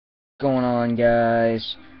on,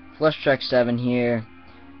 guys? FlushTrack7 here.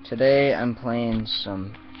 Today I'm playing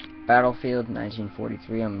some Battlefield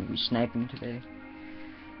 1943. I'm gonna be sniping today.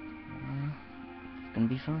 It's gonna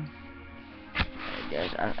be fun. Alright,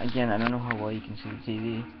 guys, again, I don't know how well you can see the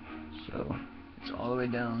TV, so it's all the way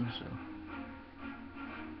down, so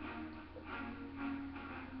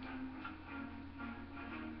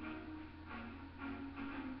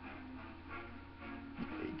yeah,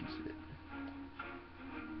 you can see it.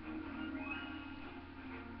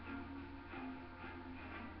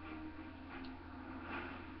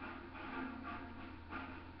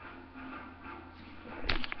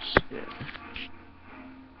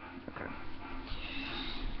 Okay.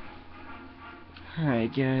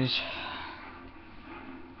 Alright, guys.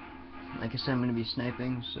 Like I said, I'm gonna be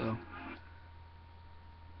sniping, so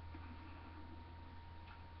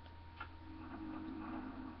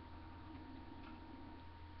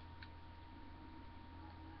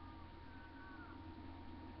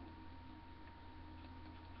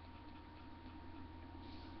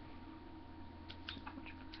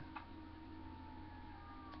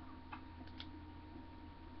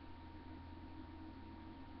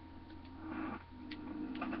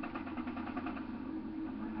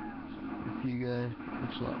for you guys,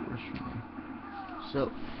 it's a lot worse for me. So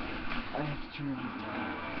I have to turn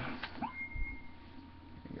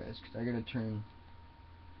hey guys, because I gotta turn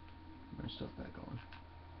my stuff back on.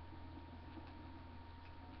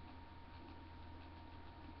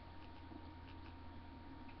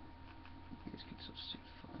 You guys get so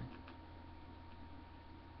fine.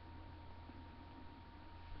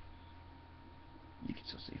 You can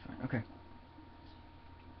still see fine. Okay.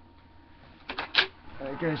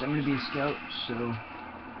 Alright, guys, I'm gonna be a scout, so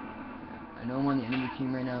I know I'm on the enemy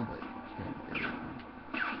team right now, but it's gonna be great.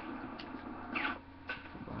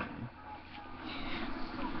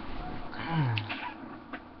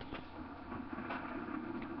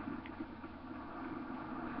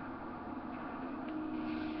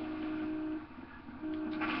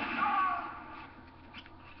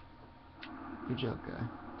 Good job, guy.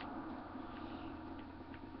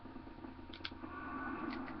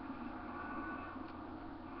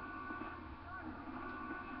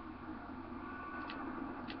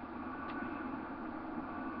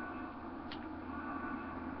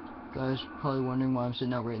 Guys, probably wondering why I'm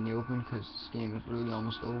sitting out right in the open, because this game is really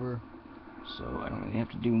almost over, so I don't really have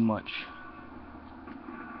to do much.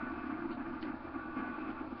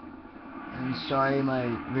 I'm sorry, my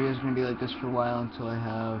video's gonna be like this for a while until I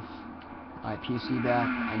have my PC back.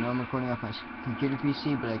 I know I'm recording off my computer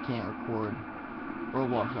PC, but I can't record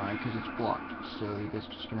Roblox on it because it's blocked, so you guys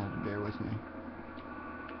are just gonna have to bear with me.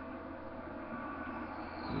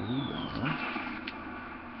 Where are you going?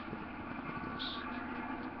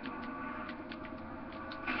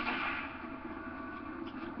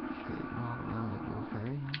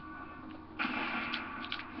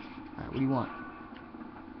 Alright, what do you want?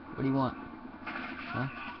 What do you want? Huh?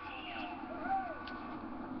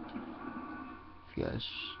 Guys,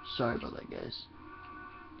 sorry about that, guys.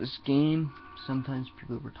 This game, sometimes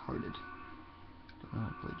people are retarded. Don't know how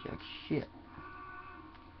to play jack shit.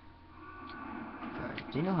 Guys,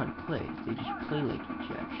 they know how to play. They just play like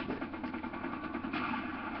jack shit.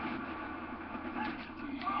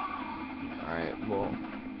 Alright, well,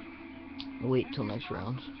 I'll wait till next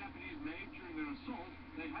round.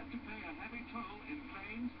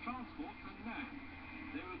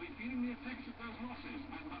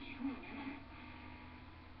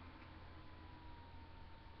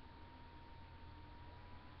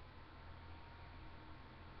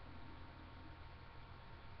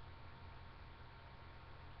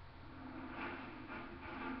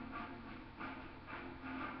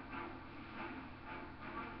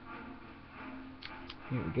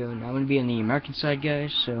 Here we go. Now I'm going to be on the American side,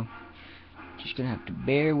 guys, so just going to have to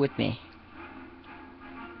bear with me.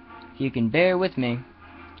 If you can bear with me,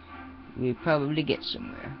 we'll probably get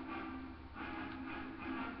somewhere.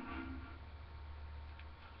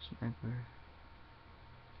 Sniper.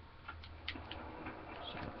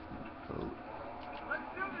 Boat. Let's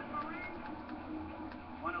do this, Marine!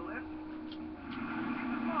 Wanna lift?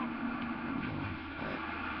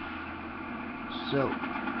 So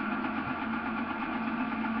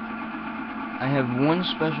I have one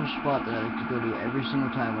special spot that I like to go to every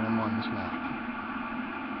single time when I'm on this map.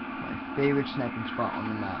 My favorite sniping spot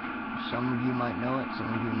on the map. Some of you might know it, some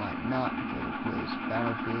of you might not. If you ever plays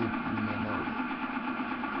Battlefield, you may know it.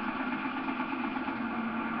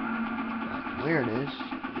 But where it is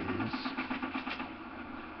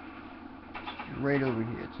right over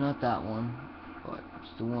here. It's not that one, but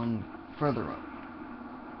it's the one further up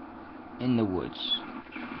in the woods.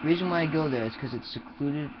 The reason why I go there is because it's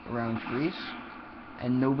secluded around trees,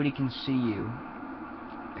 and nobody can see you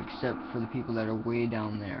except for the people that are way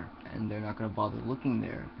down there, and they're not going to bother looking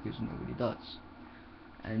there because nobody does,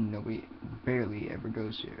 and nobody barely ever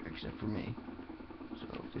goes here except for me. So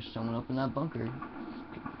if there's someone up in that bunker,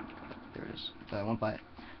 there it is. So I won't buy it.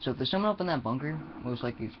 So if there's someone up in that bunker, most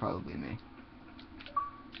likely it's probably me.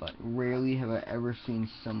 But rarely have I ever seen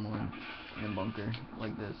someone in a bunker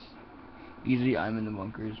like this. Usually I'm in the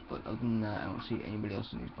bunkers, but other than that, I don't see anybody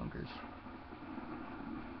else in these bunkers.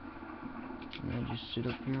 And I just sit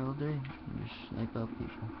up here all day and just snipe out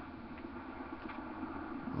people.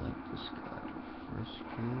 Like this guy. First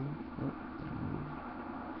kill. Oh, move.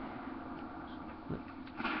 Flip.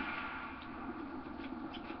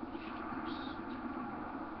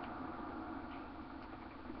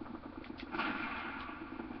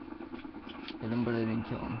 Hit him, but I didn't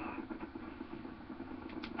kill him.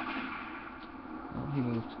 Oh, he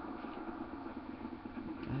moved.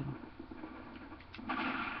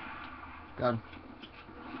 Got him.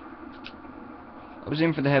 I was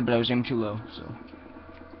aiming for the head, but I was aiming too low, so.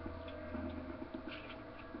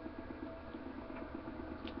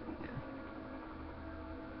 Yeah.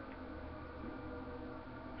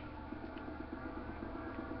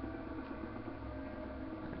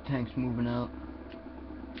 Our tank's moving out.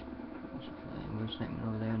 What's sniping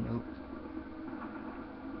over there? Nope.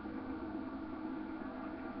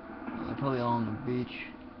 They're probably all on the beach.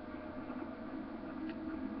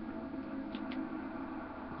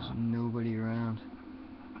 There's nobody around.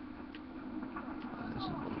 This is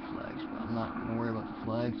little flags, but I'm not gonna worry about the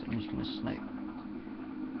flags. I'm just gonna snipe.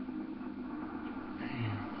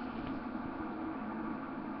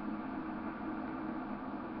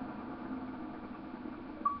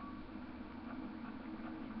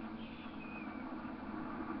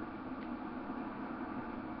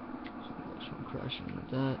 So that's one crashing with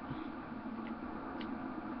that.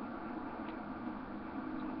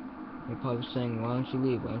 They're probably saying, why don't you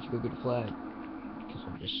leave? Why don't you go get a flag? Because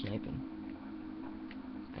I'm just sniping.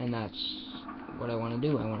 And that's what I want to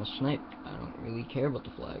do. I want to snipe. I don't really care about the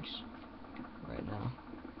flags right now.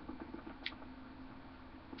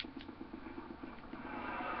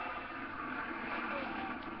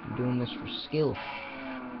 I'm doing this for skill.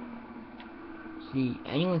 See,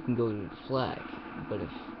 anyone can go to the flag, but if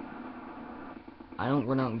I don't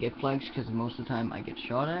run out and get flags, because most of the time I get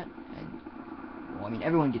shot at, and well, I mean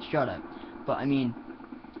everyone gets shot at, but I mean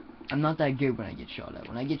I'm not that good when I get shot at.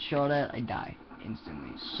 When I get shot at, I die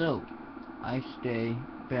instantly. So I stay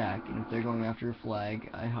back, and if they're going after a flag,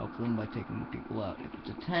 I help them by taking the people out. If it's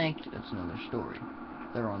a tank, that's another story.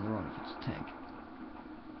 They're on their own if it's a tank.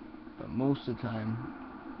 But most of the time,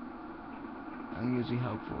 I'm usually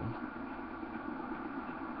helpful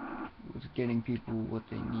with getting people what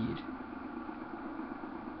they need.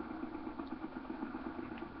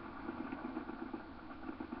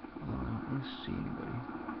 Oh, I don't really see anybody.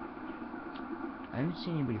 I haven't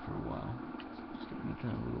seen anybody for a while. It's getting me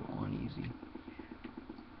kind of a little uneasy.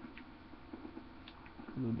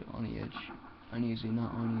 A little bit on the edge. Uneasy,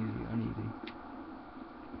 not uneasy, uneasy.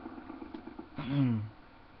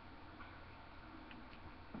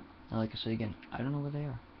 Now, like I say again, I don't know where they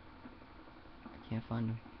are. I can't find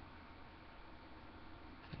them.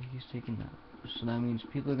 Okay, he's taking that. So that means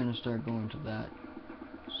people are going to start going to that.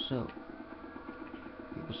 So,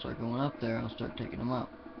 people start going up there, I'll start taking them out.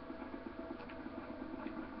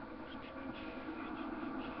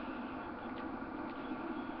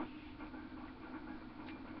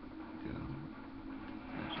 Go.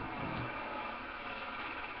 That's okay.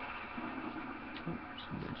 Oh,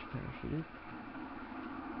 some guys parachuted.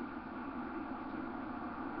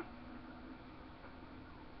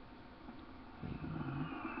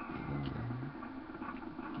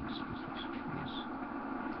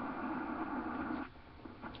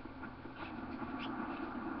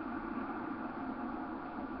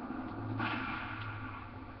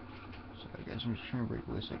 Sorry guys, I'm just trying to break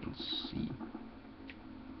away so I can see.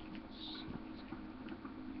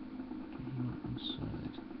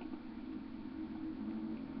 Inside.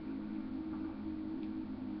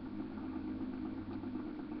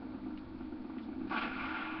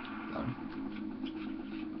 Got him.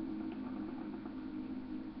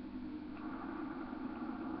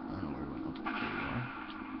 I don't know where we went. There we are.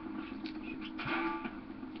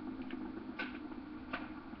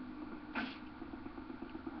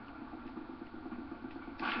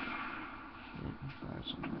 Fire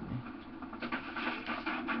something at me.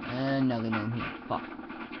 And now they know I'm here. Fuck.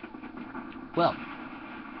 Well,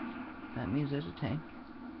 that means there's a tank.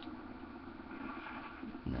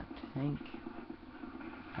 And that tank,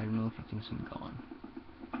 I don't know if he thinks I'm gone.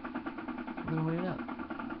 I'm gonna wait it out.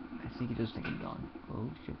 think he does think I'm gone. Oh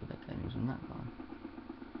shit, but that guy knows I'm not gone.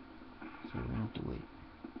 So we're gonna have to wait.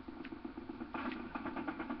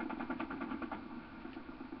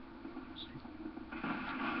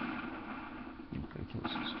 Kill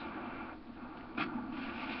assist.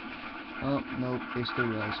 Oh, nope, they still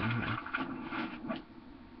realize I'm here.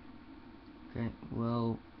 Okay,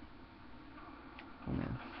 well... Oh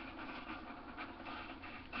man.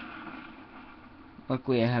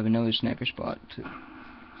 Luckily I have another sniper spot too.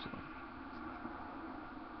 So.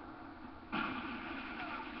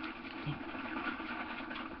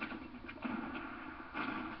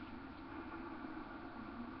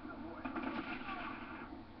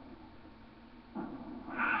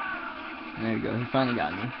 There we go, he finally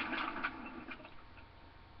got me.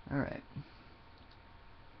 Alright.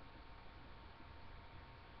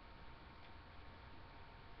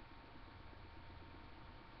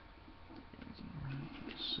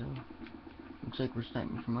 So, looks like we're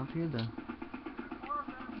sniping from up here then.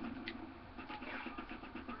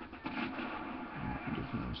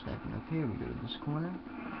 Definitely sniping up here. We go to this corner.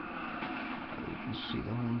 We can see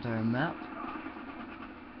the whole entire map.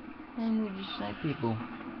 And we just snipe people.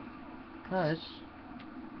 Because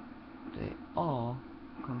they all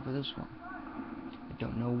come for this one. I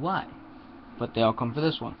don't know why, but they all come for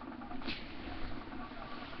this one.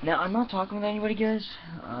 Now, I'm not talking with anybody, guys.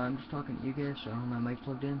 I'm just talking to you guys, so I have my mic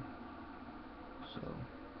plugged in. So,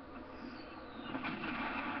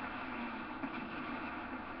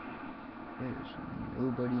 there's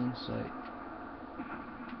nobody in sight.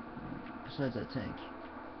 Besides that tank.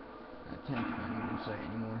 That tank's not even in sight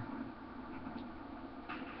anymore.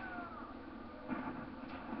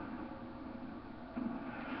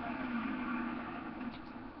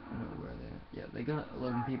 I don't know where they're at. Yeah, they got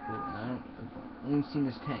 11 people, and I've only seen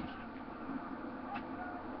this tank.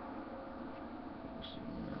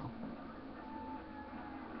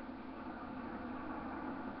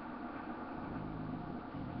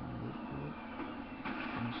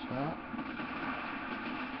 Stop.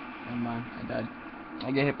 Never mind, I died.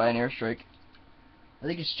 I get hit by an airstrike. I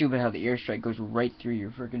think it's stupid how the airstrike goes right through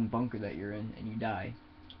your freaking bunker that you're in and you die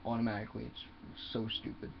automatically. It's so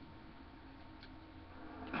stupid.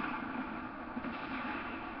 Are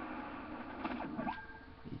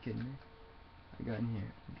you kidding me? I got in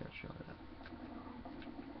here and got shot at.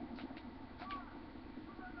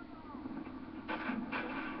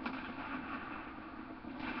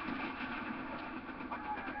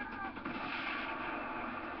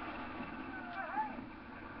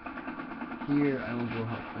 Here, I will go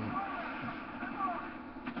help them.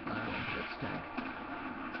 I don't know if that's tank.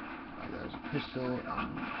 There's a pistol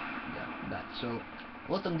and yeah, that. So,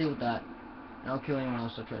 I'll let them deal with that, and I'll kill anyone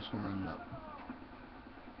else that tries to come running up.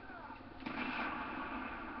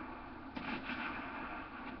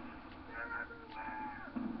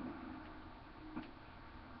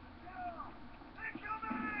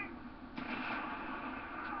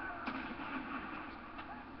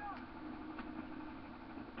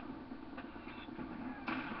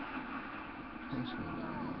 Tank's going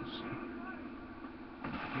down there, so.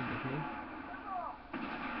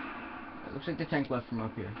 It looks like the tank left from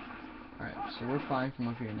up here. Alright, so we're fine from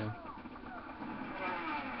up here now.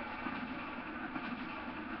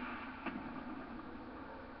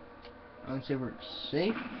 I wouldn't say we're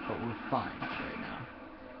safe, but we're fine right now.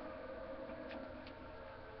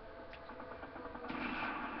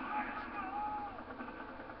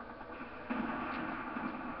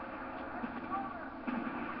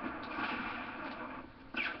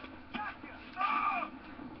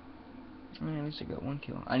 Man, at least I got one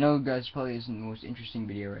kill. I know, guys, probably isn't the most interesting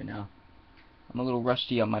video right now. I'm a little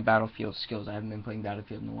rusty on my Battlefield skills. I haven't been playing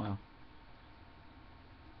Battlefield in a while.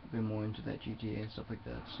 I've been more into that GTA and stuff like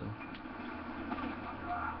that, so.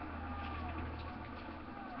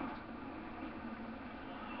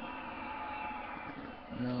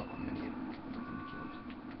 No, I'm gonna get killed.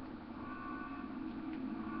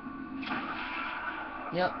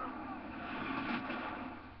 Yep.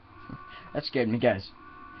 That scared me, guys.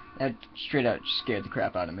 That straight out scared the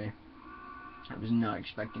crap out of me. I was not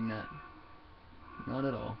expecting that. Not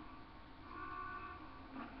at all.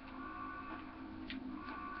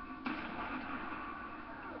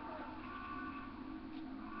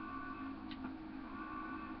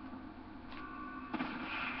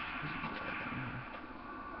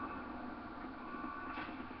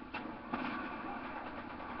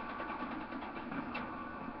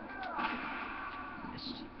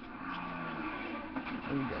 Missed.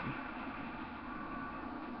 Oh, we got him.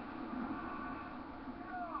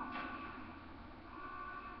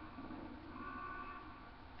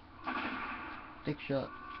 Big shot.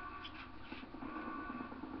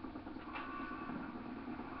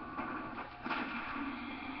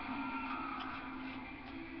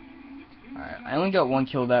 Alright, I only got 1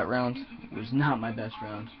 kill that round. It was not my best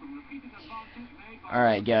round.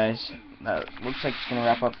 Alright guys, that looks like it's gonna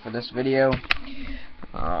wrap up for this video.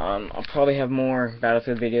 I'll probably have more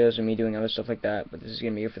Battlefield videos and me doing other stuff like that, but this is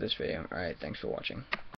gonna be it for this video. Alright, thanks for watching.